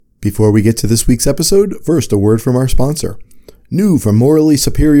Before we get to this week's episode, first a word from our sponsor. New from Morally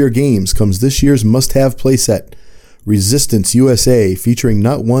Superior Games comes this year's must-have playset, Resistance USA, featuring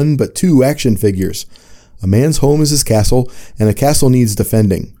not one but two action figures. A man's home is his castle, and a castle needs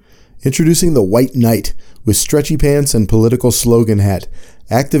defending. Introducing the White Knight, with stretchy pants and political slogan hat.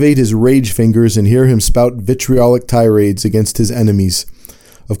 Activate his rage fingers and hear him spout vitriolic tirades against his enemies.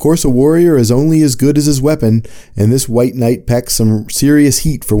 Of course, a warrior is only as good as his weapon, and this White Knight packs some serious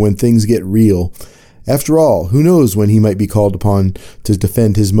heat for when things get real. After all, who knows when he might be called upon to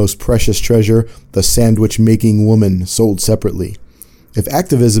defend his most precious treasure, the sandwich-making woman, sold separately. If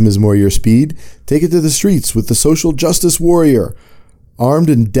activism is more your speed, take it to the streets with the social justice warrior. Armed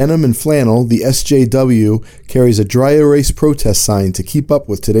in denim and flannel, the SJW carries a dry erase protest sign to keep up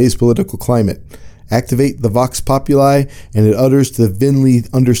with today's political climate. Activate the Vox Populi, and it utters the thinly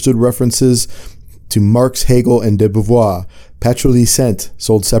understood references to Marx, Hegel, and de Beauvoir. Patriotisme Cent,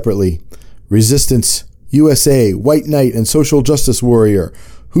 sold separately. Resistance, USA, White Knight, and Social Justice Warrior.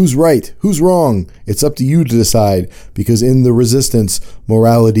 Who's right? Who's wrong? It's up to you to decide, because in the resistance,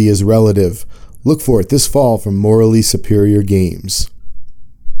 morality is relative. Look for it this fall from Morally Superior Games.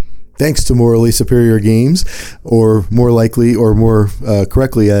 Thanks to Morally Superior Games, or more likely, or more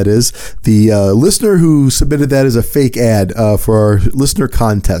correctly, that is, the listener who submitted that as a fake ad for our listener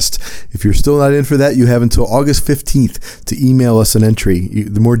contest. If you're still not in for that, you have until August 15th to email us an entry.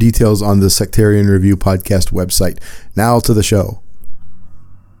 The more details on the Sectarian Review podcast website. Now to the show.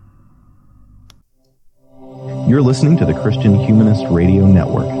 You're listening to the Christian Humanist Radio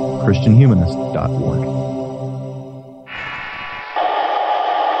Network, christianhumanist.org.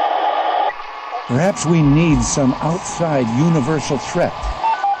 Perhaps we need some outside universal threat.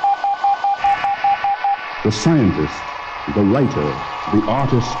 The scientist, the writer, the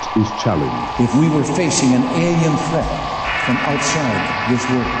artist is challenged. If we were facing an alien threat from outside this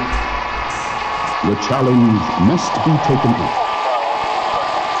world, the challenge must be taken up.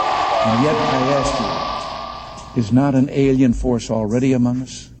 And yet I ask you, is not an alien force already among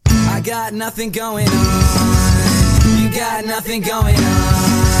us? I got nothing going on. You got nothing going on.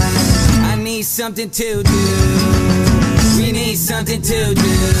 I need something to do. We need something to do. You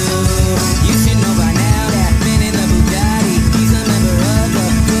should know by now that man in the Bugatti, he's a member of the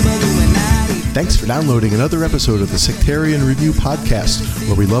Illuminati. Thanks for downloading another episode of the Sectarian Review podcast,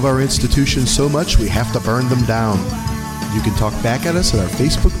 where we love our institutions so much we have to burn them down. You can talk back at us at our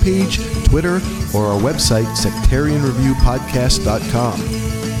Facebook page, Twitter, or our website, sectarianreviewpodcast.com.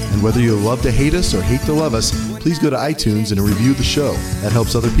 And whether you love to hate us or hate to love us, please go to iTunes and review the show. That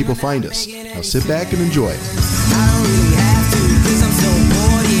helps other people find us. Now sit back and enjoy. I don't really have to, cause I'm so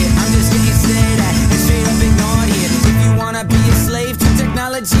bored here. I'm just getting stared at and straight up ignored here. If you wanna be a slave to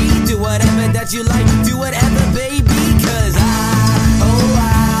technology, do whatever that you like, do whatever, baby. Cause I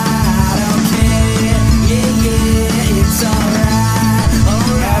don't care. Yeah, it's alright.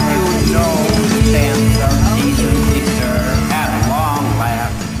 Have you no sense of decency, sir? At long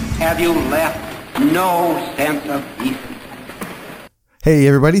last, have you left no sense of decency? Hey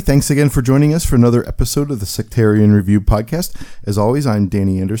everybody, thanks again for joining us for another episode of the Sectarian Review podcast. As always, I'm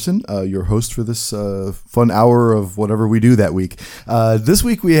Danny Anderson, your host for this fun hour of whatever we do that week. This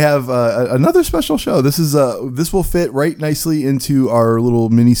week we have another special show. This will fit right nicely into our little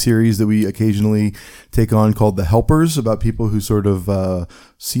mini series that we occasionally take on called The Helpers, about people who sort of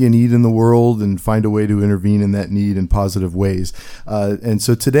see a need in the world and find a way to intervene in that need in positive ways. And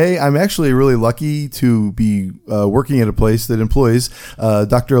so today I'm actually really lucky to be working at a place that employs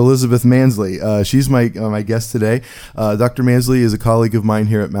Dr. Elizabeth Mansley. She's my guest today. Dr. Mansley is a colleague of mine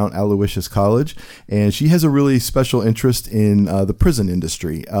here at Mount Aloysius College, and she has a really special interest in the prison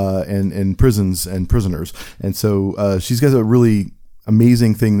industry and prisons and prisoners. And so she's got a really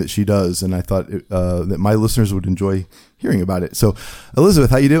amazing thing that she does, and I thought that my listeners would enjoy hearing about it. So,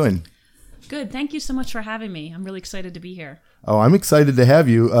 Elizabeth, how you doing? Good. Thank you so much for having me. I'm really excited to be here. Oh, I'm excited to have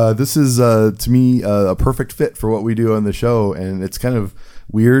you. This is, to me, a perfect fit for what we do on the show, and it's kind of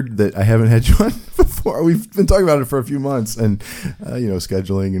weird that I haven't had you on before. We've been talking about it for a few months, and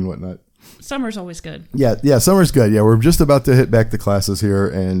scheduling and whatnot. Summer's always good. Yeah, summer's good. Yeah, we're just about to hit back the classes here,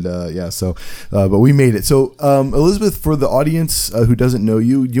 and but we made it. So, Elizabeth, for the audience who doesn't know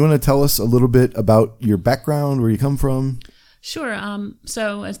you, do you want to tell us a little bit about your background, where you come from? Sure.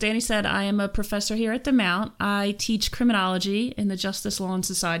 So, as Danny said, I am a professor here at the Mount. I teach criminology in the Justice, Law, and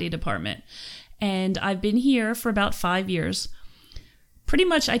Society Department, and I've been here for about 5 years. Pretty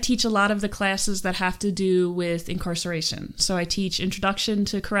much I teach a lot of the classes that have to do with incarceration. So I teach Introduction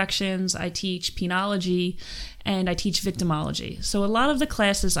to Corrections, I teach Penology, and I teach Victimology. So a lot of the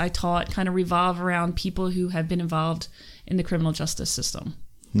classes I taught kind of revolve around people who have been involved in the criminal justice system.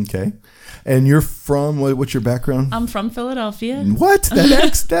 Okay. And you're from, what's your background? I'm from Philadelphia. What?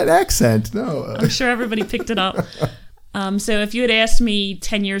 That accent? No. I'm sure everybody picked it up. So if you had asked me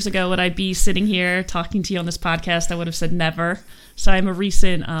 10 years ago, would I be sitting here talking to you on this podcast, I would have said never. So I'm a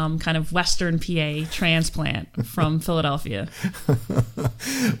recent kind of Western PA transplant from Philadelphia.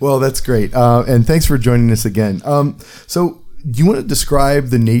 Well, that's great. And thanks for joining us again. So do you want to describe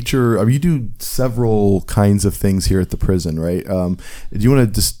the nature? You do several kinds of things here at the prison, right? Do you want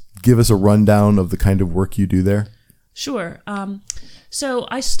to just give us a rundown of the kind of work you do there? Sure. So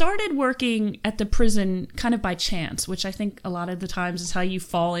I started working at the prison kind of by chance, which I think a lot of the times is how you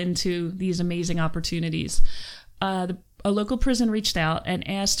fall into these amazing opportunities. A local prison reached out and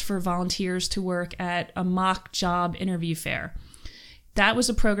asked for volunteers to work at a mock job interview fair. That was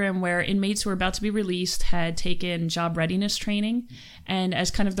a program where inmates who were about to be released had taken job readiness training, and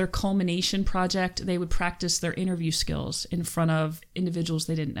as kind of their culmination project, they would practice their interview skills in front of individuals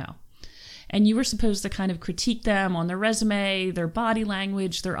they didn't know. And you were supposed to kind of critique them on their resume, their body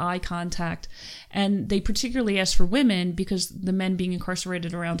language, their eye contact. And they particularly asked for women because the men being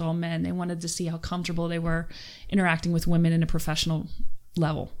incarcerated around all men, they wanted to see how comfortable they were interacting with women in a professional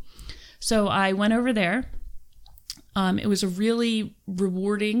level. So I went over there. It was a really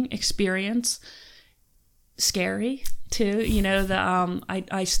rewarding experience. Scary, too. You know,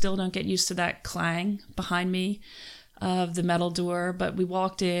 I still don't get used to that clang behind me of the metal door, but we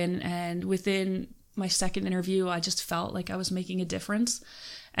walked in, and within my second interview, I just felt like I was making a difference.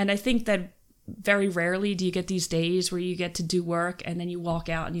 And I think that very rarely do you get these days where you get to do work and then you walk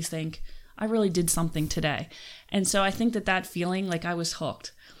out and you think, I really did something today. And so I think that feeling, like I was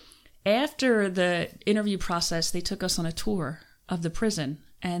hooked. After the interview process, they took us on a tour of the prison,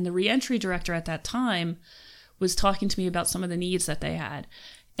 and the reentry director at that time was talking to me about some of the needs that they had.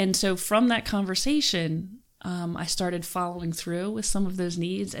 And so from that conversation, I started following through with some of those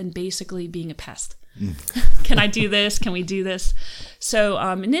needs and basically being a pest. Can I do this? Can we do this? So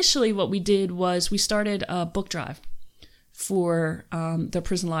initially what we did was we started a book drive for the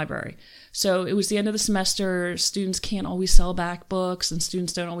prison library. So it was the end of the semester. Students can't always sell back books, and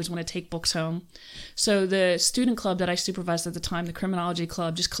students don't always want to take books home. So the student club that I supervised at the time, the criminology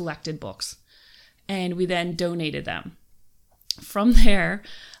club, just collected books, and we then donated them. From there,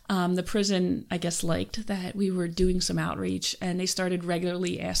 the prison, I guess, liked that we were doing some outreach, and they started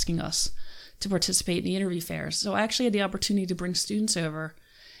regularly asking us to participate in the interview fairs. So I actually had the opportunity to bring students over,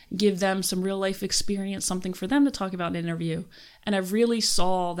 give them some real life experience, something for them to talk about in an interview. And I really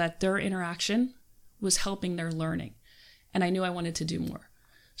saw that their interaction was helping their learning. And I knew I wanted to do more.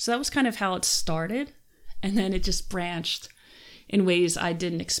 So that was kind of how it started. And then it just branched in ways I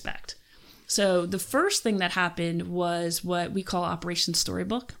didn't expect. So the first thing that happened was what we call Operation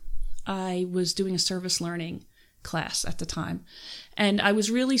Storybook. I was doing a service learning class at the time, and I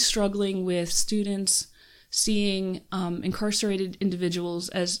was really struggling with students seeing incarcerated individuals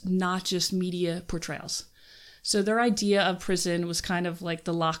as not just media portrayals. So their idea of prison was kind of like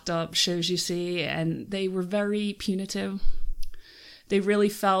the locked up shows you see, and they were very punitive. They really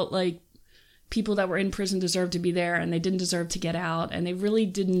felt like people that were in prison deserved to be there, and they didn't deserve to get out, and they were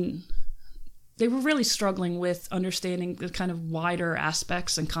really struggling with understanding the kind of wider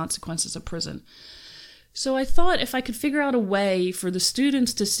aspects and consequences of prison. So I thought if I could figure out a way for the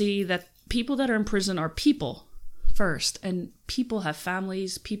students to see that people that are in prison are people first, and people have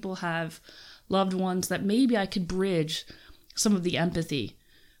families, people have loved ones, that maybe I could bridge some of the empathy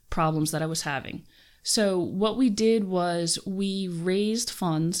problems that I was having. So what we did was we raised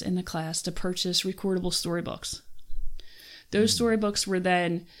funds in the class to purchase recordable storybooks. Those storybooks were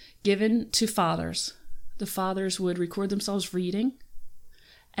then given to fathers. The fathers would record themselves reading,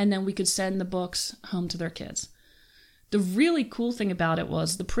 and then we could send the books home to their kids. The really cool thing about it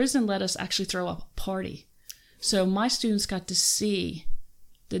was the prison let us actually throw a party. So my students got to see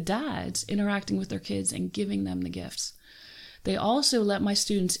the dads interacting with their kids and giving them the gifts. They also let my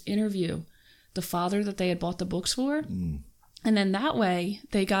students interview the father that they had bought the books for. And then that way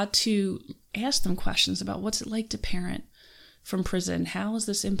they got to ask them questions about what's it like to parent from prison. How has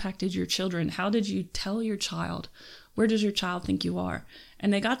this impacted your children? How did you tell your child? Where does your child think you are?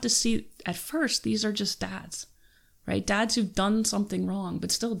 And they got to see, at first, these are just dads, right? Dads who've done something wrong,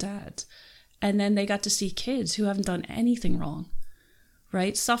 but still dads. And then they got to see kids who haven't done anything wrong,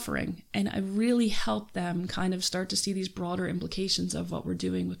 right? Suffering. And I really helped them kind of start to see these broader implications of what we're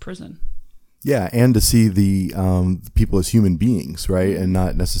doing with prison. Yeah, and to see the people as human beings, right? And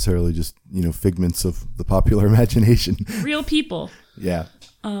not necessarily just, figments of the popular imagination. Real people. Yeah.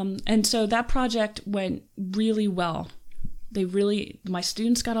 And so that project went really well. My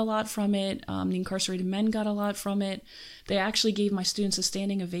students got a lot from it. The incarcerated men got a lot from it. They actually gave my students a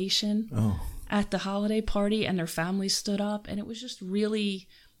standing ovation at the holiday party, and their families stood up. And it was just really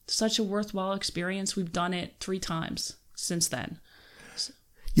such a worthwhile experience. We've done it 3 times since then.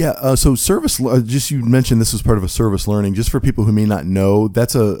 Yeah. So service, just you mentioned this was part of a service learning. Just for people who may not know,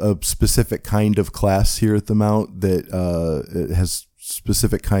 that's a specific kind of class here at the Mount that it has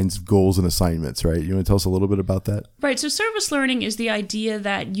specific kinds of goals and assignments, right? You want to tell us a little bit about that? Right. So service learning is the idea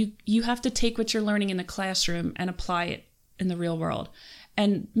that you have to take what you're learning in the classroom and apply it in the real world.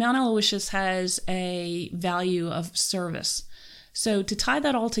 And Mount Aloysius has a value of service. So to tie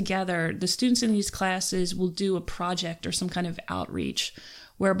that all together, the students in these classes will do a project or some kind of outreach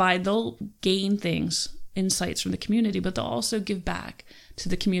whereby they'll gain insights from the community, but they'll also give back to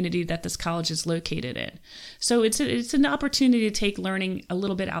the community that this college is located in. So it's an opportunity to take learning a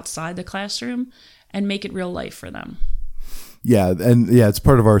little bit outside the classroom and make it real life for them. Yeah, and it's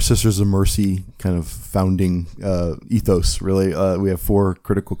part of our Sisters of Mercy kind of founding ethos, really. We have 4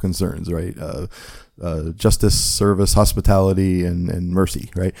 critical concerns, right? Justice, service, hospitality, and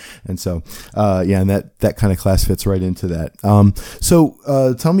mercy, right? And so, and that kind of class fits right into that.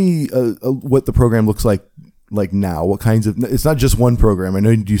 So tell me what the program looks like now. What kinds of, it's not just one program. I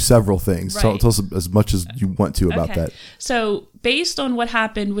know you do several things. Right. Tell us as much as you want to about that. So based on what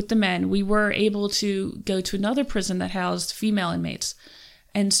happened with the men, we were able to go to another prison that housed female inmates.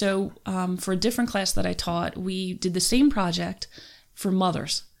 And so for a different class that I taught, we did the same project for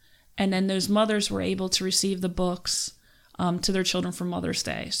mothers. And then those mothers were able to receive the books to their children for Mother's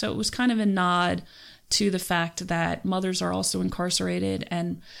Day. So it was kind of a nod to the fact that mothers are also incarcerated,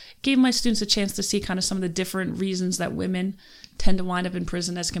 and gave my students a chance to see kind of some of the different reasons that women tend to wind up in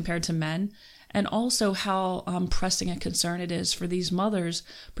prison as compared to men, and also how pressing a concern it is for these mothers,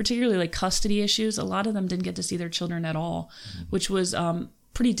 particularly like custody issues. A lot of them didn't get to see their children at all, which was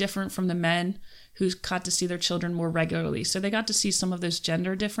pretty different from the men who got to see their children more regularly. So they got to see some of those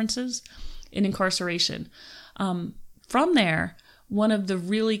gender differences in incarceration. From there, one of the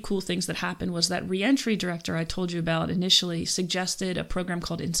really cool things that happened was that reentry director I told you about initially suggested a program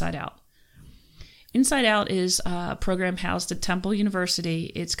called Inside Out. Inside Out is a program housed at Temple University.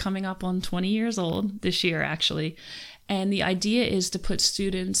 It's coming up on 20 years old this year, actually. And the idea is to put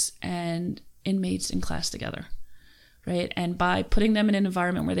students and inmates in class together, right? And by putting them in an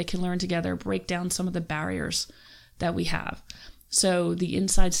environment where they can learn together, break down some of the barriers that we have. So the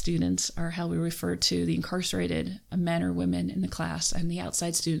inside students are how we refer to the incarcerated men or women in the class, and the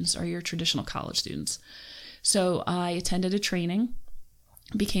outside students are your traditional college students. So I attended a training,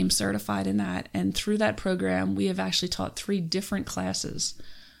 became certified in that, and through that program, we have actually taught 3 different classes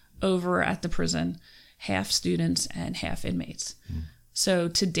over at the prison, half students and half inmates. So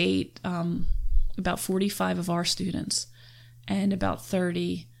to date, about 45 of our students and about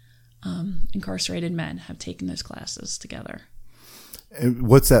 30 incarcerated men have taken those classes together. And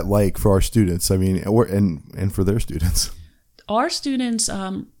what's that like for our students? I mean, and for their students? Our students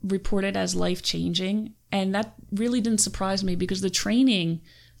report it as life-changing, and that really didn't surprise me because the training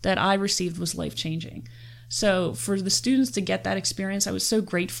that I received was life-changing. So for the students to get that experience, I was so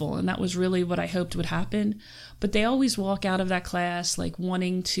grateful, and that was really what I hoped would happen. But they always walk out of that class like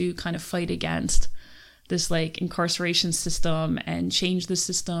wanting to kind of fight against this like incarceration system and change the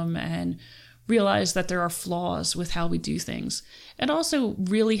system and realize that there are flaws with how we do things. It also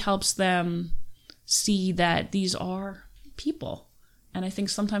really helps them see that these are people. And I think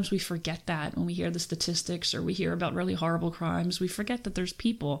sometimes we forget that when we hear the statistics or we hear about really horrible crimes. We forget that there's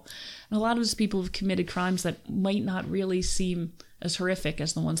people. And a lot of those people have committed crimes that might not really seem as horrific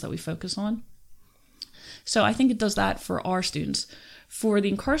as the ones that we focus on. So I think it does that for our students. For the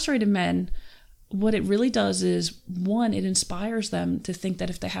incarcerated men, what it really does is, one, it inspires them to think that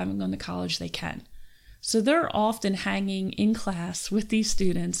if they haven't gone to college, they can. So they're often hanging in class with these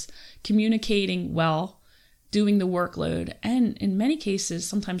students, communicating well, doing the workload, and in many cases,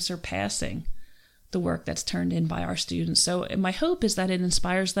 sometimes surpassing the work that's turned in by our students. So my hope is that it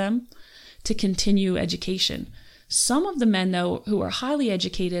inspires them to continue education. Some of the men, though, who are highly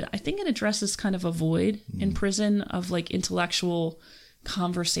educated, I think it addresses kind of a void in prison of like intellectual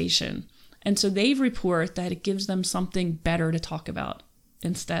conversation. And so they report that it gives them something better to talk about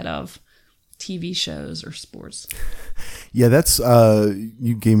instead of TV shows or sports. Yeah, that's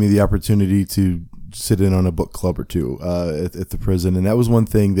you gave me the opportunity to sit in on a book club or two at the prison, and that was one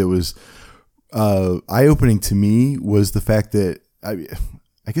thing that was eye-opening to me, was the fact that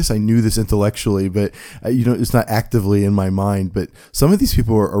I guess I knew this intellectually, but it's not actively in my mind. But some of these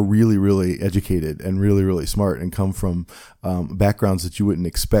people are really, really educated and really, really smart and come from backgrounds that you wouldn't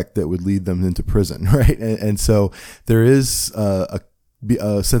expect that would lead them into prison, right? And so there is a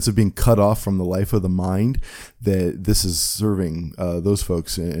sense of being cut off from the life of the mind that this is serving those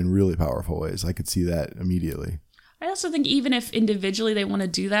folks in really powerful ways. I could see that immediately. I also think even if individually they want to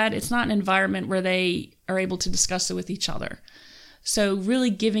do that, it's not an environment where they are able to discuss it with each other. So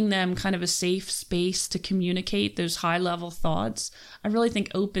really giving them kind of a safe space to communicate those high level thoughts, I really think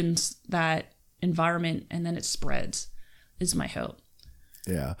opens that environment, and then it spreads, is my hope.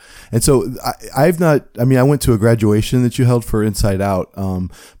 Yeah. And so I went to a graduation that you held for Inside Out,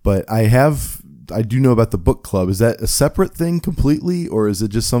 but I do know about the book club. Is that a separate thing completely, or is it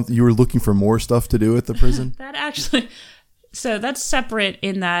just something you were looking for more stuff to do at the prison? So that's separate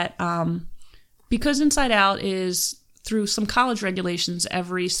in that because Inside Out is through some college regulations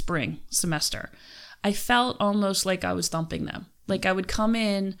every spring semester, I felt almost like I was thumping them. Like I would come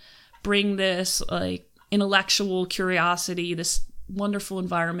in, bring this like intellectual curiosity, this wonderful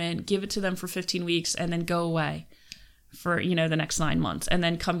environment, give it to them for 15 weeks, and then go away for, the next 9 months, and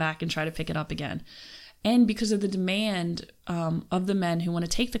then come back and try to pick it up again. And because of the demand of the men who want to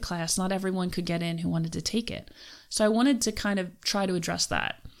take the class, not everyone could get in who wanted to take it. So I wanted to kind of try to address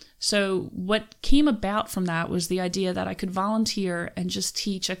that. So what came about from that was the idea that I could volunteer and just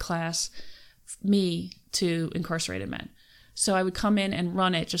teach a class, me, to incarcerated men. So I would come in and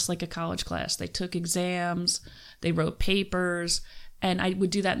run it just like a college class. They took exams, they wrote papers, and I would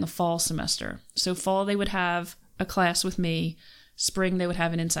do that in the fall semester. So fall they would have a class with me, spring they would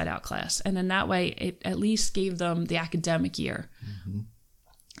have an Inside Out class. And then that way it at least gave them the academic year. Mm-hmm.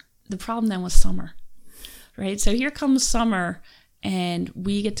 The problem then was summer, right? So here comes summer, and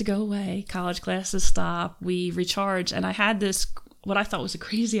we get to go away. College classes stop. We recharge. And I had this, what I thought was a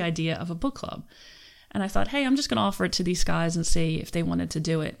crazy idea of a book club. And I thought, hey, I'm just going to offer it to these guys and see if they wanted to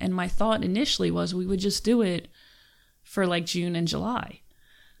do it. And my thought initially was we would just do it for like June and July.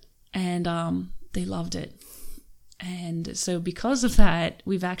 And they loved it. And so because of that,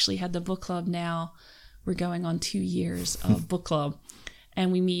 we've actually had the book club now. We're going on 2 years of book club.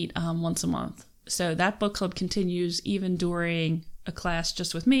 And we meet once a month. So that book club continues even during a class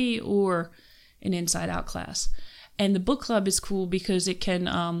just with me or an Inside Out class. And the book club is cool because it can,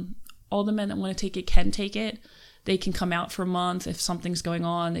 all the men that want to take it can take it. They can come out for a month. If something's going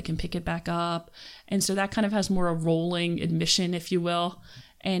on, they can pick it back up. And so that kind of has more a rolling admission, if you will.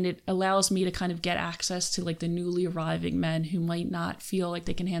 And it allows me to kind of get access to like the newly arriving men who might not feel like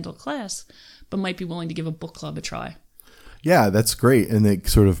they can handle class, but might be willing to give a book club a try. Yeah, that's great. And it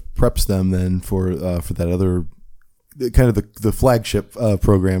sort of preps them then for that other kind of the flagship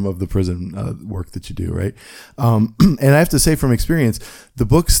program of the prison work that you do, right? And I have to say from experience, the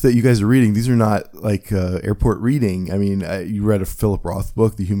books that you guys are reading, these are not like airport reading. I mean, you read a Philip Roth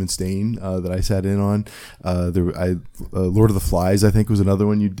book, The Human Stain, that I sat in on. Lord of the Flies, I think, was another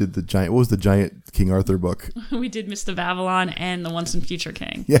one. You did what was the giant King Arthur book? We did Mr. Babylon and The Once and Future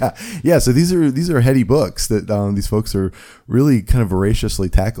King. Yeah. So these are heady books that these folks are really kind of voraciously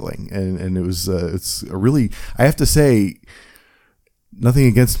tackling, and it's a really, I have to say, nothing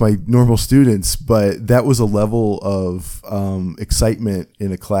against my normal students, but that was a level of excitement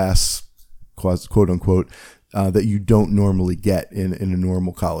in a class, quote unquote, that you don't normally get in a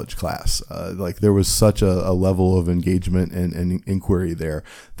normal college class. Like there was such a level of engagement and inquiry there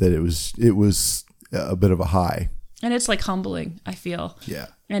that it was a bit of a high. And it's like humbling, I feel. Yeah.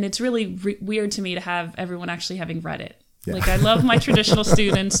 And it's really weird to me to have everyone actually having read it. Yeah. Like I love my traditional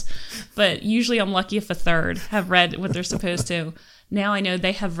students, but usually I'm lucky if a third have read what they're supposed to. Now I know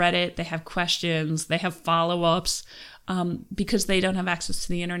they have read it, they have questions, they have follow-ups. Because they don't have access to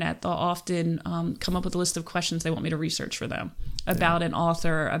the internet, they'll often come up with a list of questions they want me to research for them about an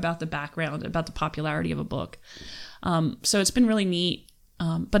author, about the background, about the popularity of a book. So it's been really neat,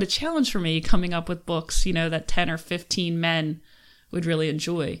 but a challenge for me coming up with books, that 10 or 15 men would really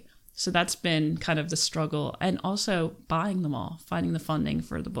enjoy. So that's been kind of the struggle. And also buying them all, finding the funding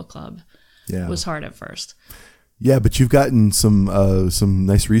for the book club was hard at first. Yeah, but you've gotten some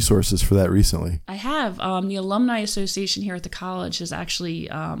nice resources for that recently. I have. The Alumni Association here at the college has actually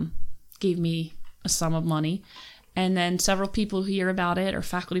gave me a sum of money. And then several people hear about it, or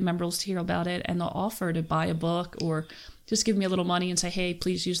faculty members hear about it, and they'll offer to buy a book or just give me a little money and say, hey,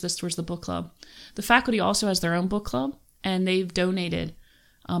 please use this towards the book club. The faculty also has their own book club, and they've donated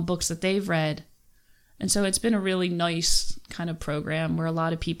books that they've read. And so it's been a really nice kind of program where a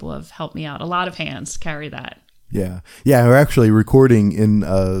lot of people have helped me out. A lot of hands carry that. Yeah. We're actually recording in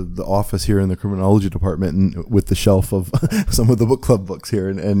the office here in the criminology department, and with the shelf of some of the book club books here,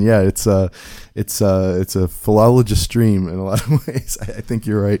 and yeah, it's a philologist stream in a lot of ways. I think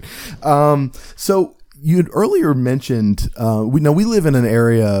you're right. So you had earlier mentioned we live in an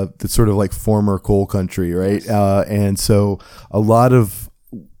area that's sort of like former coal country, right? And so a lot of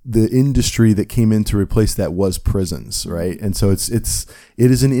the industry that came in to replace that was prisons, right? And so it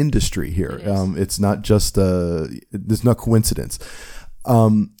is an industry here. It's not just there's no coincidence.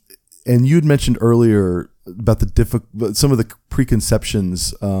 And you had mentioned earlier about some of the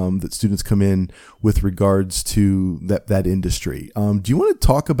preconceptions that students come in with regards to that industry. Do you want to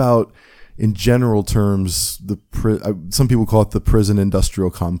talk about, in general terms, some people call it the prison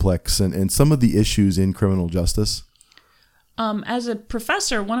industrial complex, and some of the issues in criminal justice? As a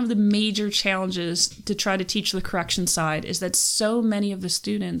professor, one of the major challenges to try to teach the correction side is that so many of the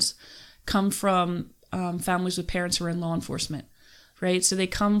students come from families with parents who are in law enforcement, right? So they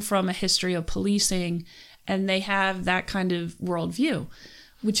come from a history of policing, and they have that kind of worldview,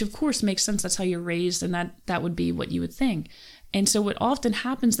 which of course makes sense. That's how you're raised, and that would be what you would think. And so what often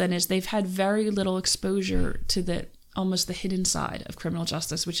happens then is they've had very little exposure to almost the hidden side of criminal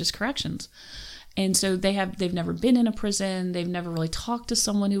justice, which is corrections. And so they've never been in a prison. They've never really talked to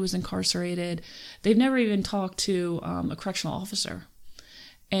someone who was incarcerated. They've never even talked to a correctional officer.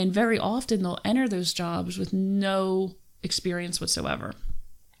 And very often they'll enter those jobs with no experience whatsoever.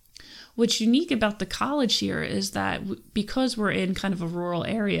 What's unique about the college here is that because we're in kind of a rural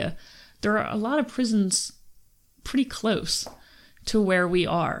area, there are a lot of prisons pretty close to where we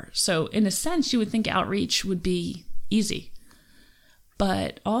are. So in a sense, you would think outreach would be easy.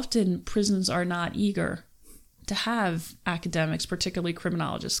 But often prisons are not eager to have academics, particularly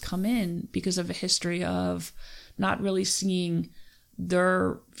criminologists, come in because of a history of not really seeing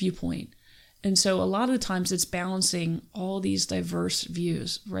their viewpoint. And so a lot of the times it's balancing all these diverse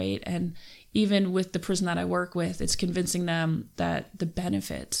views, right? And even with the prison that I work with, it's convincing them that the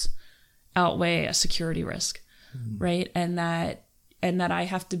benefits outweigh a security risk, right? And that I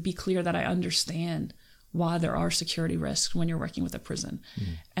have to be clear that I understand why there are security risks when you're working with a prison,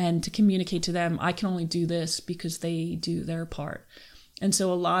 and to communicate to them, I can only do this because they do their part. And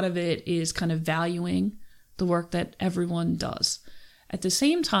so a lot of it is kind of valuing the work that everyone does. At the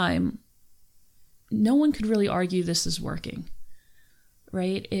same time, no one could really argue this is working,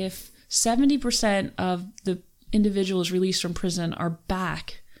 right? If 70% of the individuals released from prison are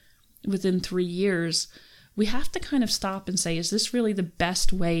back within 3 years, we have to kind of stop and say, is this really the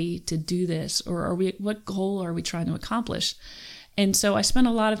best way to do this? Or what goal are we trying to accomplish? And so I spent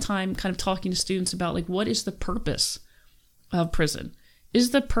a lot of time kind of talking to students about, like, what is the purpose of prison?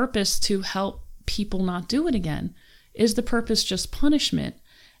 Is the purpose to help people not do it again? Is the purpose just punishment?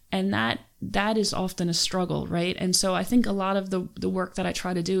 And that is often a struggle, right? And so I think a lot of the work that I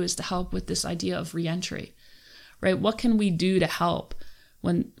try to do is to help with this idea of reentry, right? What can we do to help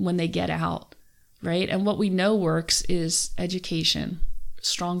when they get out? Right? And what we know works is education,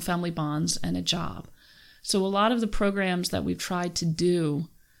 strong family bonds, and a job. So a lot of the programs that we've tried to do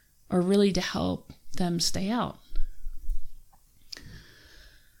are really to help them stay out.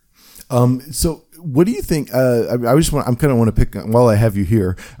 So what do you think? I'm kind of want to pick, while I have you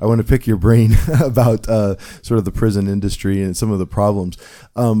here, I want to pick your brain about sort of the prison industry and some of the problems.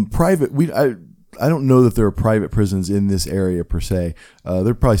 I don't know that there are private prisons in this area per se. There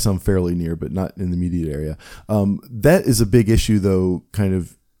are probably some fairly near, but not in the immediate area. That is a big issue, though, kind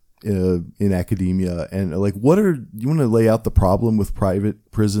of in academia. And like, you want to lay out the problem with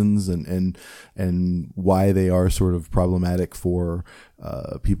private prisons and why they are sort of problematic for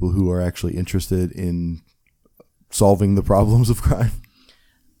people who are actually interested in solving the problems of crime?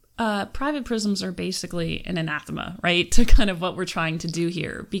 Private prisons are basically an anathema, right, to kind of what we're trying to do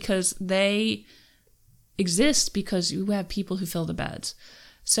here, because they exist because you have people who fill the beds.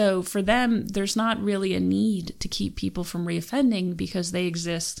 So for them, there's not really a need to keep people from reoffending because they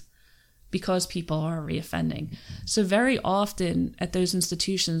exist because people are reoffending. So very often at those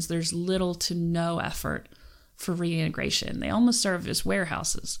institutions, there's little to no effort for reintegration. They almost serve as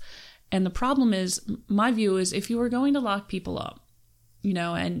warehouses. And the problem is, my view is, if you are going to lock people up,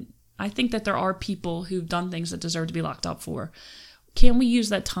 and I think that there are people who've done things that deserve to be locked up for, can we use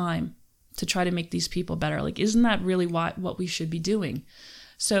that time to try to make these people better? Like, isn't that really what we should be doing?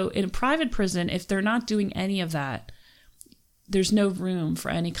 So in a private prison, if they're not doing any of that, there's no room for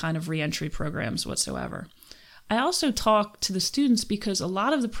any kind of reentry programs whatsoever. I also talk to the students because a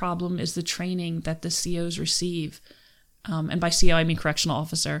lot of the problem is the training that the COs receive, and by CO I mean correctional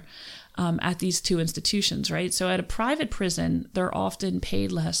officer, at these two institutions, right? So at a private prison, they're often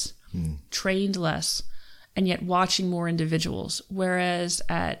paid less, trained less, and yet watching more individuals. Whereas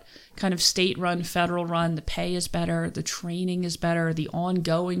at kind of state-run, federal-run, the pay is better, the training is better, the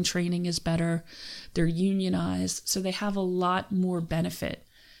ongoing training is better, they're unionized, so they have a lot more benefit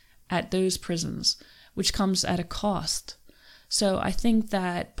at those prisons, which comes at a cost. So I think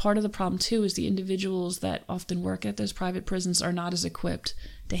that part of the problem too is the individuals that often work at those private prisons are not as equipped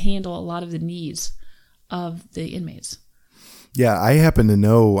to handle a lot of the needs of the inmates. Yeah, I happen to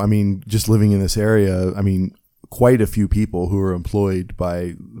know, I mean, just living in this area, I mean, quite a few people who are employed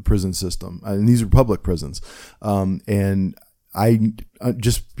by the prison system. And these are public prisons. And I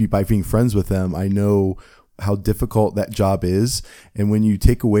just by being friends with them, I know how difficult that job is. And when you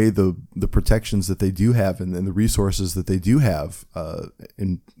take away the protections that they do have and the resources that they do have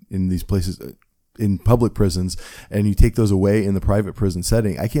in these places, in public prisons, and you take those away in the private prison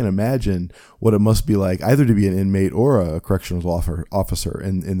setting, I can't imagine what it must be like either to be an inmate or a correctional officer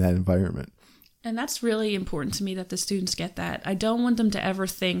in that environment. And that's really important to me that the students get that. I don't want them to ever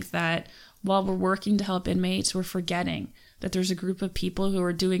think that while we're working to help inmates, we're forgetting that there's a group of people who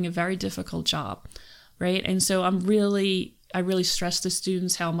are doing a very difficult job, right? And so I really stress to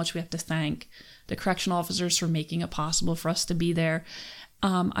students how much we have to thank the correctional officers for making it possible for us to be there.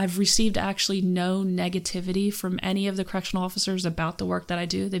 I've received actually no negativity from any of the correctional officers about the work that I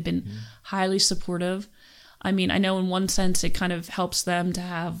do. They've been highly supportive. I mean, I know in one sense it kind of helps them to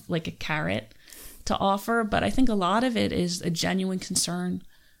have like a carrot to offer, but I think a lot of it is a genuine concern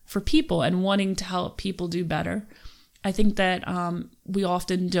for people and wanting to help people do better. I think that we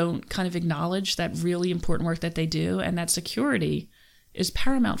often don't kind of acknowledge that really important work that they do, and that security is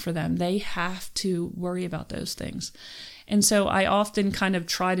paramount for them. They have to worry about those things. And so I often kind of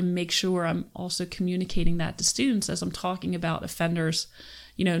try to make sure I'm also communicating that to students as I'm talking about offenders,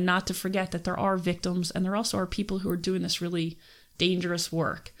 you know, not to forget that there are victims and there also are people who are doing this really dangerous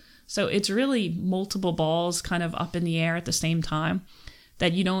work. So it's really multiple balls kind of up in the air at the same time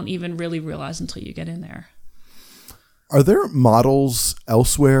that you don't even really realize until you get in there. Are there models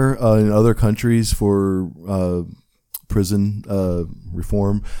elsewhere in other countries for prison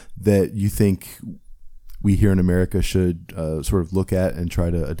reform that you think we here in America should sort of look at and try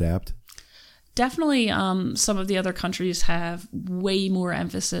to adapt? Definitely, some of the other countries have way more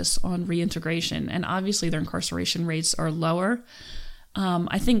emphasis on reintegration, and obviously their incarceration rates are lower.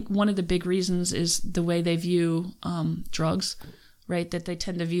 I think one of the big reasons is the way they view drugs, right? That they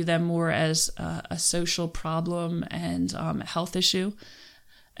tend to view them more as a social problem and a health issue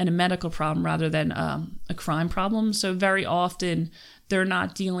and a medical problem rather than a crime problem. So very often they're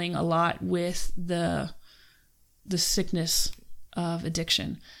not dealing a lot with the sickness of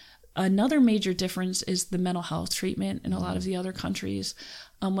addiction. Another major difference is the mental health treatment in a lot of the other countries.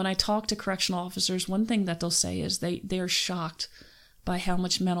 When I talk to correctional officers, one thing that they'll say is they are shocked by how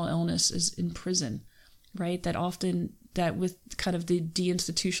much mental illness is in prison, right? That with kind of the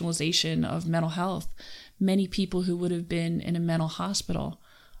deinstitutionalization of mental health, many people who would have been in a mental hospital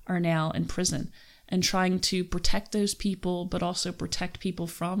are now in prison, and trying to protect those people, but also protect people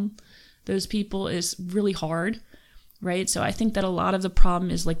from those people is really hard, right? So I think that a lot of the problem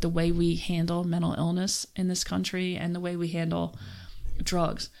is like the way we handle mental illness in this country and the way we handle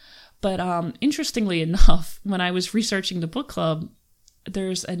drugs. But interestingly enough, when I was researching the book club,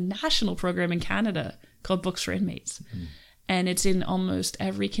 there's a national program in Canada called Books for Inmates. Mm-hmm. And it's in almost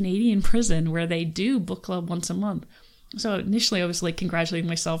every Canadian prison where they do book club once a month. So initially I was like congratulating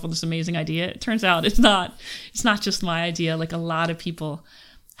myself on this amazing idea. It turns out it's not just my idea. Like a lot of people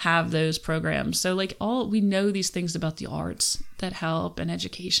have those programs. So like we know these things about the arts that help and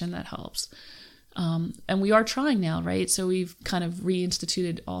education that helps. And we are trying now, right? So we've kind of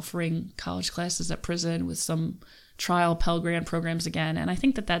reinstituted offering college classes at prison with some trial Pell Grant programs again. And I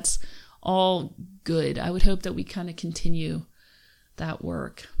think that that's all good. I would hope that we kind of continue that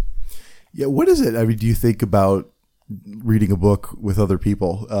work. Yeah. What is it? I mean, do you think about reading a book with other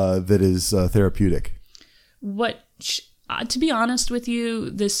people that is therapeutic? To be honest with you,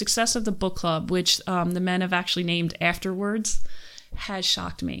 the success of the book club, which the men have actually named afterwards, has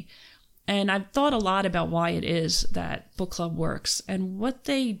shocked me. And I've thought a lot about why it is that book club works. And what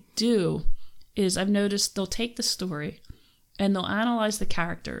they do is I've noticed they'll take the story and they'll analyze the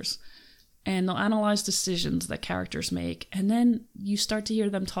characters and they'll analyze decisions that characters make. And then you start to hear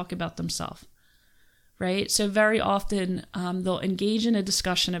them talk about themselves, right? So very often they'll engage in a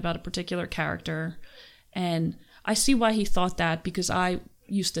discussion about a particular character. And I see why he thought that because I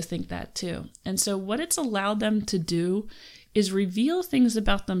used to think that too. And so what it's allowed them to do is reveal things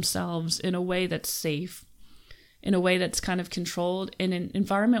about themselves in a way that's safe, in a way that's kind of controlled, in an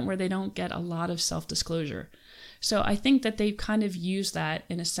environment where they don't get a lot of self-disclosure. So I think that they've kind of used that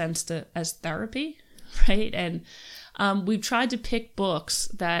in a sense as therapy right? And we've tried to pick books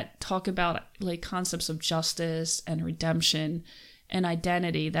that talk about like concepts of justice and redemption and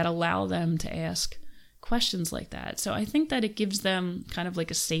identity that allow them to ask questions like that. So I think that it gives them kind of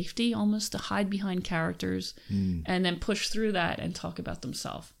like a safety almost to hide behind characters and then push through that and talk about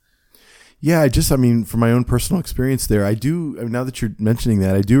themselves. Yeah, from my own personal experience there, now that you're mentioning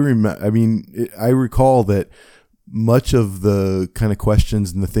that, I do remember, I recall that much of the kind of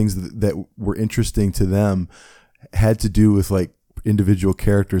questions and the things that were interesting to them had to do with like individual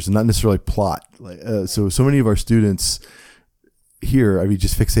characters and not necessarily plot. So many of our students here,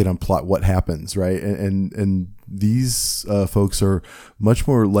 just fixate on plot, what happens, right? And these folks are much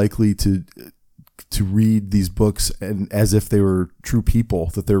more likely to read these books and as if they were true people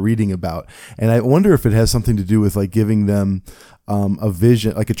that they're reading about. And I wonder if it has something to do with like giving them a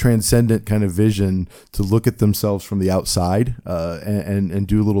vision, like a transcendent kind of vision to look at themselves from the outside and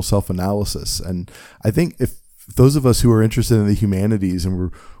do a little self-analysis. And I think if those of us who are interested in the humanities and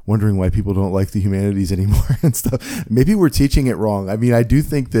we're wondering why people don't like the humanities anymore and stuff, maybe we're teaching it wrong. I do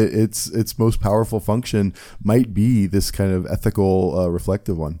think that its most powerful function might be this kind of ethical,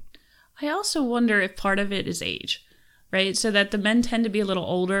 reflective one. I also wonder if part of it is age, right? So that the men tend to be a little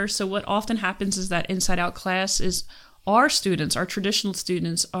older. So what often happens is that inside out class is our students, our traditional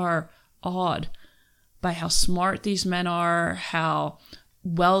students, are awed by how smart these men are, how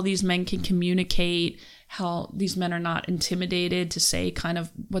well these men can communicate, how these men are not intimidated to say kind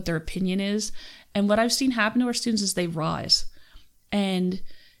of what their opinion is. And what I've seen happen to our students is they rise. And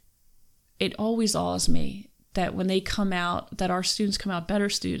it always awes me that when they come out, that our students come out better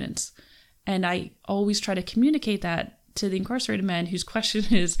students. And I always try to communicate that to the incarcerated men whose question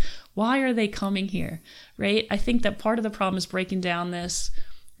is, why are they coming here, right? I think that part of the problem is breaking down this,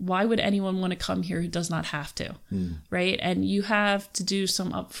 why would anyone want to come here who does not have to, right? And you have to do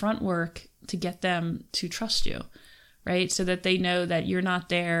some upfront work to get them to trust you, right? So that they know that you're not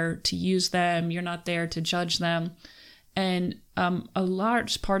there to use them, you're not there to judge them. And a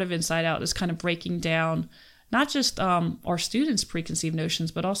large part of Inside Out is kind of breaking down not just our students' preconceived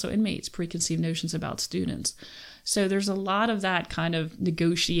notions, but also inmates' preconceived notions about students. So there's a lot of that kind of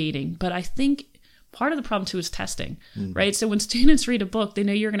negotiating. But I think part of the problem, too, is testing, right? So when students read a book, they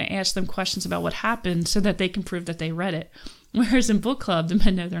know you're going to ask them questions about what happened so that they can prove that they read it. Whereas in book club, the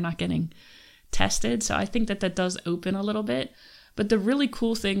men know they're not getting tested. So I think that does open a little bit. But the really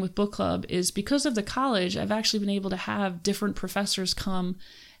cool thing with book club is because of the college, I've actually been able to have different professors come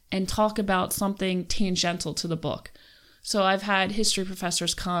and talk about something tangential to the book. So I've had history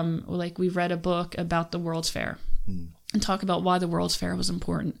professors come, like we read a book about the World's Fair and talk about why the World's Fair was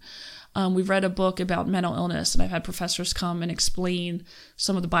important. We've read a book about mental illness, and I've had professors come and explain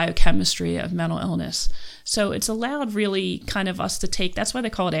some of the biochemistry of mental illness. So it's allowed really kind of us to take, that's why they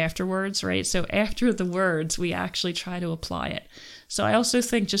call it afterwards, right? So after the words, we actually try to apply it. So I also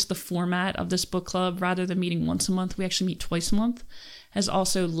think just the format of this book club, rather than meeting once a month, we actually meet twice a month, has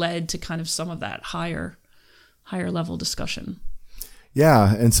also led to kind of some of that higher level discussion.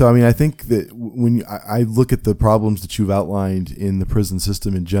 Yeah. And so, I think that when I look at the problems that you've outlined in the prison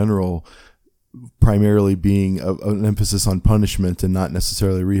system in general, primarily being an emphasis on punishment and not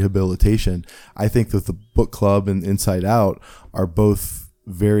necessarily rehabilitation, I think that the book club and Inside Out are both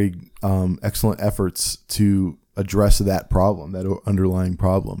very excellent efforts to address that problem, that underlying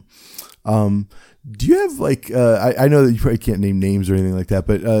problem. Do you have I know that you probably can't name names or anything like that,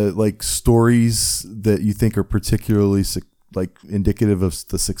 but like stories that you think are particularly indicative of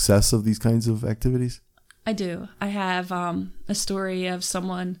the success of these kinds of activities? I do. I have a story of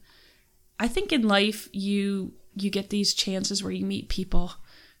someone. I think in life you get these chances where you meet people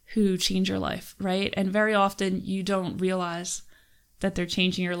who change your life, right? And very often you don't realize that they're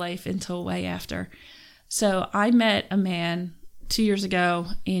changing your life until way after. So I met a man 2 years ago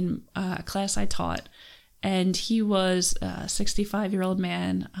in a class I taught, and he was a 65-year-old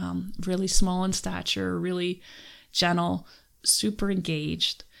man, really small in stature, really gentle, super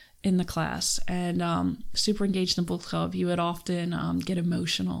engaged in the class, and super engaged in book club. He would often get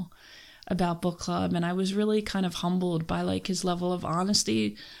emotional about book club, and I was really kind of humbled by his level of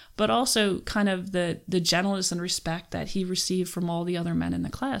honesty, but also kind of the gentleness and respect that he received from all the other men in the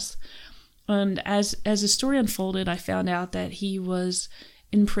class. And as the story unfolded, I found out that he was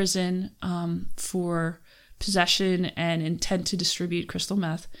in prison for possession and intent to distribute crystal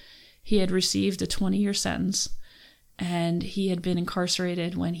meth. He had received a 20-year sentence, and he had been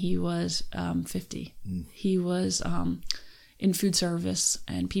incarcerated when he was 50. He was in food service,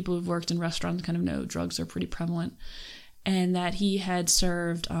 and people who've worked in restaurants kind of know drugs are pretty prevalent, and that he had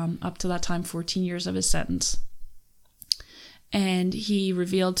served up to that time 14 years of his sentence. And he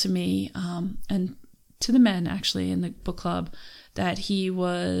revealed to me, and to the men actually in the book club that he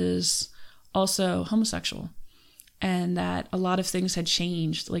was also homosexual, and that a lot of things had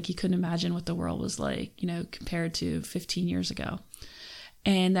changed. Like he couldn't imagine what the world was like, compared to 15 years ago.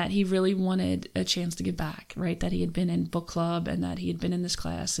 And that he really wanted a chance to give back, right? That he had been in book club and that he had been in this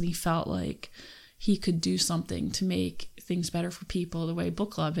class, and he felt like he could do something to make things better for people the way book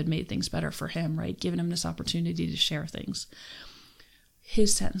club had made things better for him, right? Giving him this opportunity to share things.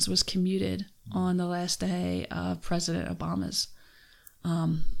 His sentence was commuted on the last day of President Obama's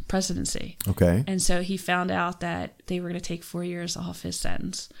presidency. Okay. And so he found out that they were going to take 4 years off his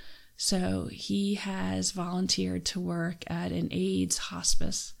sentence. So he has volunteered to work at an AIDS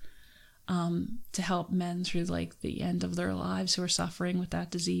hospice to help men through like the end of their lives who are suffering with that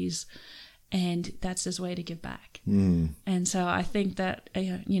disease. And that's his way to give back. And so I think that,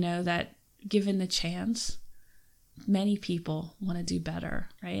 that given the chance, many people want to do better,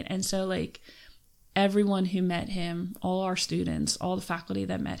 right? And so like everyone who met him, all our students, all the faculty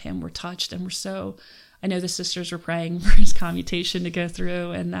that met him were touched and were so... I know the sisters were praying for his commutation to go through,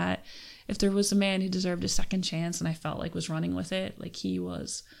 and that if there was a man who deserved a second chance and I felt like was running with it, like he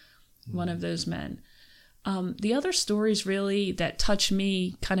was one of those men. The other stories really that touch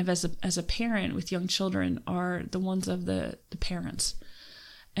me kind of as a parent with young children are the ones of the parents.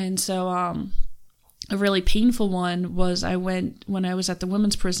 And so a really painful one was when I was at the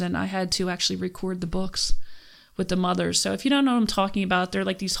women's prison, I had to actually record the books with the mothers. So if you don't know what I'm talking about, they're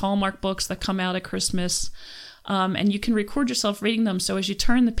like these Hallmark books that come out at Christmas, and you can record yourself reading them. So as you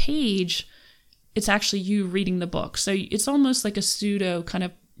turn the page, it's actually you reading the book. So it's almost like a pseudo kind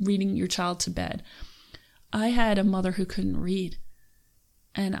of reading your child to bed. I had a mother who couldn't read,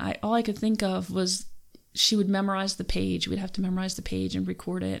 and all I could think of was she would memorize the page. We'd have to memorize the page and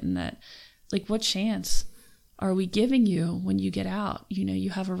record it, and that, like, what chance are we giving you when you get out? You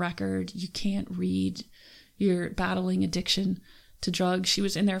have a record, you can't read, you're battling addiction to drugs. She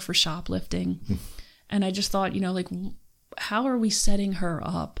was in there for shoplifting. And I just thought, how are we setting her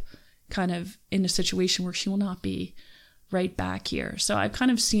up kind of in a situation where she will not be right back here? So I've kind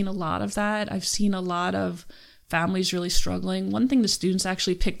of seen a lot of that. I've seen a lot of families really struggling. One thing the students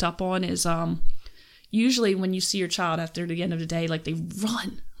actually picked up on is usually when you see your child after the end of the day, like they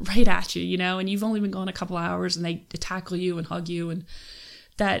run right at you, and you've only been gone a couple hours and they tackle you and hug you, and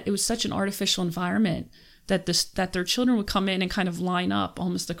that it was such an artificial environment that their children would come in and kind of line up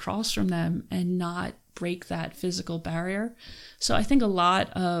almost across from them and not break that physical barrier. So I think a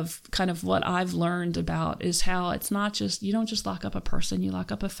lot of kind of what I've learned about is how it's not just, you don't just lock up a person, you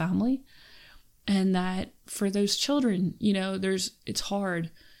lock up a family. And that for those children, it's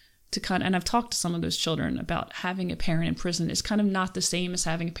hard to and I've talked to some of those children about having a parent in prison is kind of not the same as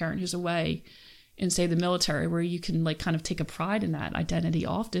having a parent who's away in, say, the military, where you can like kind of take a pride in that identity.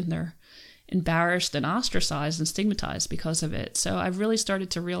 Often they're embarrassed and ostracized and stigmatized because of it. So I've really started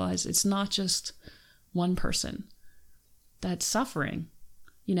to realize it's not just one person that's suffering,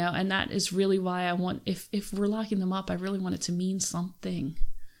 and that is really why I want, if we're locking them up, I really want it to mean something.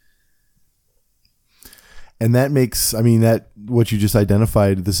 And that makes, that what you just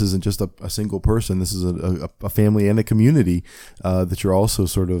identified, this isn't just a single person. This is a family and a community that you're also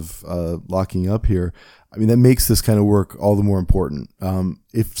sort of locking up here. That makes this kind of work all the more important.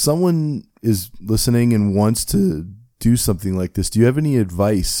 If someone is listening and wants to do something like this, do you have any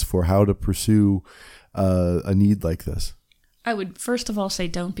advice for how to pursue a need like this? I would first of all say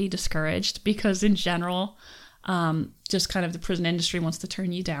don't be discouraged, because in general, just kind of the prison industry wants to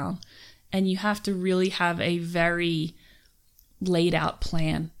turn you down. And you have to really have a very laid out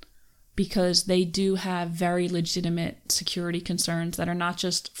plan, because they do have very legitimate security concerns that are not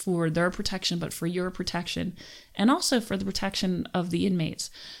just for their protection, but for your protection, and also for the protection of the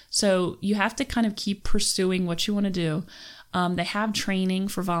inmates. So you have to kind of keep pursuing what you want to do. They have training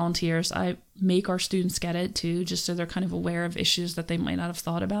for volunteers. I make our students get it too, just so they're kind of aware of issues that they might not have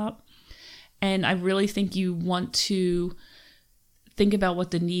thought about. And I really think you want to think about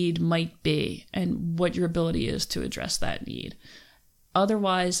what the need might be and what your ability is to address that need.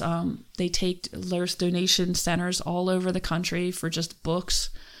 Otherwise, there's donation centers all over the country for just books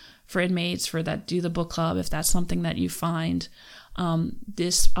for inmates, for that do the book club, if that's something that you find.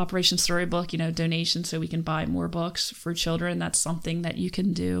 This Operation Storybook, donation so we can buy more books for children, that's something that you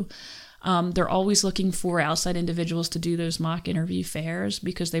can do. They're always looking for outside individuals to do those mock interview fairs,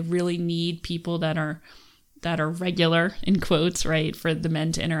 because they really need people that are regular, in quotes, right, for the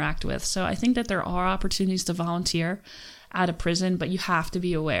men to interact with. So I think that there are opportunities to volunteer at a prison, but you have to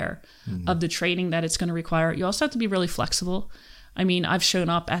be aware of the training that it's going to require. You also have to be really flexible. I've shown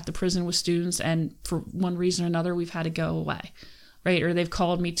up at the prison with students, and for one reason or another, we've had to go away. right? Or they've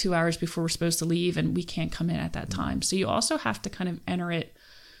called me 2 hours before we're supposed to leave and we can't come in at that time. So you also have to kind of enter it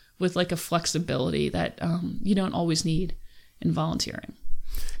with like a flexibility that you don't always need in volunteering.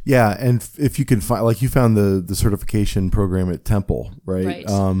 Yeah, and if you can find, like you found the certification program at Temple, right?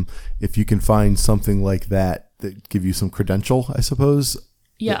 If you can find something like that give you some credential, I suppose.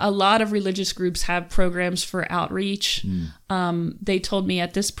 Yeah, a lot of religious groups have programs for outreach. They told me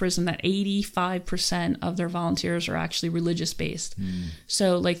at this prison that 85% of their volunteers are actually religious based.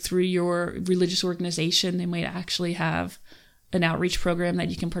 So like through your religious organization, they might actually have an outreach program that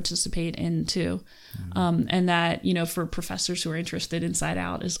you can participate in too. And that, you know, for professors who are interested, Inside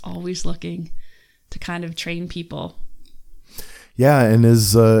Out is always looking to kind of train people. Yeah, and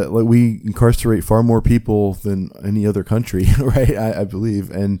as like we incarcerate far more people than any other country, right? I believe,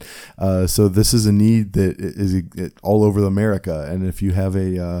 and so this is a need that is all over America. And if you have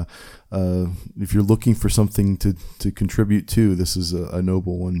if you're looking for something to contribute to, this is a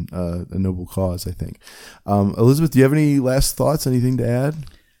noble one, a noble cause, I think. Elizabeth, do you have any last thoughts? Anything to add?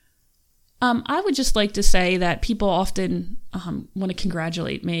 I would just like to say that people often want to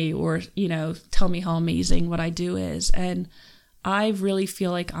congratulate me or, you know, tell me how amazing what I do is, and I really feel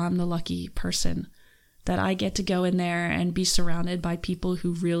like I'm the lucky person that I get to go in there and be surrounded by people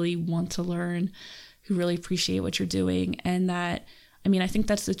who really want to learn, who really appreciate what you're doing. And that, I mean, I think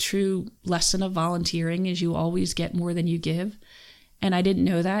that's the true lesson of volunteering is you always get more than you give. And I didn't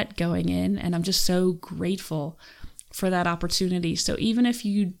know that going in. And I'm just so grateful for that opportunity. So even if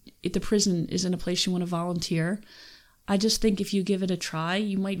the prison isn't a place you want to volunteer, I just think if you give it a try,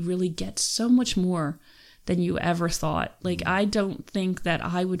 you might really get so much more than you ever thought. Like, I don't think that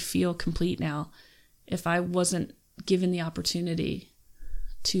I would feel complete now if I wasn't given the opportunity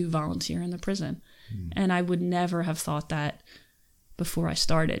to volunteer in the prison. And I would never have thought that before I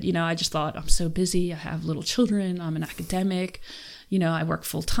started. You know, I just thought, I'm so busy. I have little children. I'm an academic. You know, I work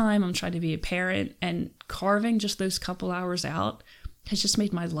full time. I'm trying to be a parent. And carving just those couple hours out has just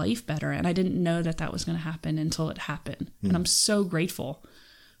made my life better. And I didn't know that that was going to happen until it happened. And I'm so grateful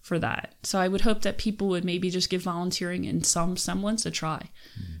for that. So I would hope that people would maybe just give volunteering in some semblance a try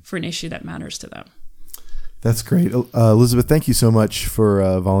for an issue that matters to them. That's great. Elizabeth, thank you so much for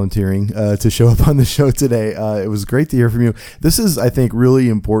volunteering to show up on the show today. It was great to hear from you. This is, I think, really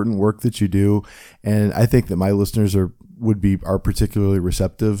important work that you do. And I think that my listeners are particularly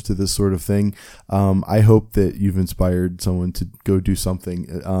receptive to this sort of thing. I hope that you've inspired someone to go do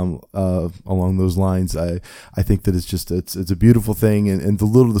something along those lines. I think that it's a beautiful thing, and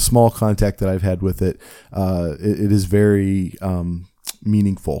the small contact that I've had with it, it is very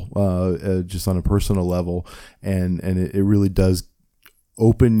meaningful, just on a personal level, and it really does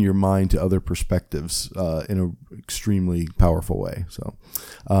open your mind to other perspectives in an extremely powerful way. So,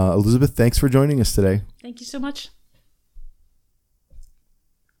 Elizabeth, thanks for joining us today. Thank you so much.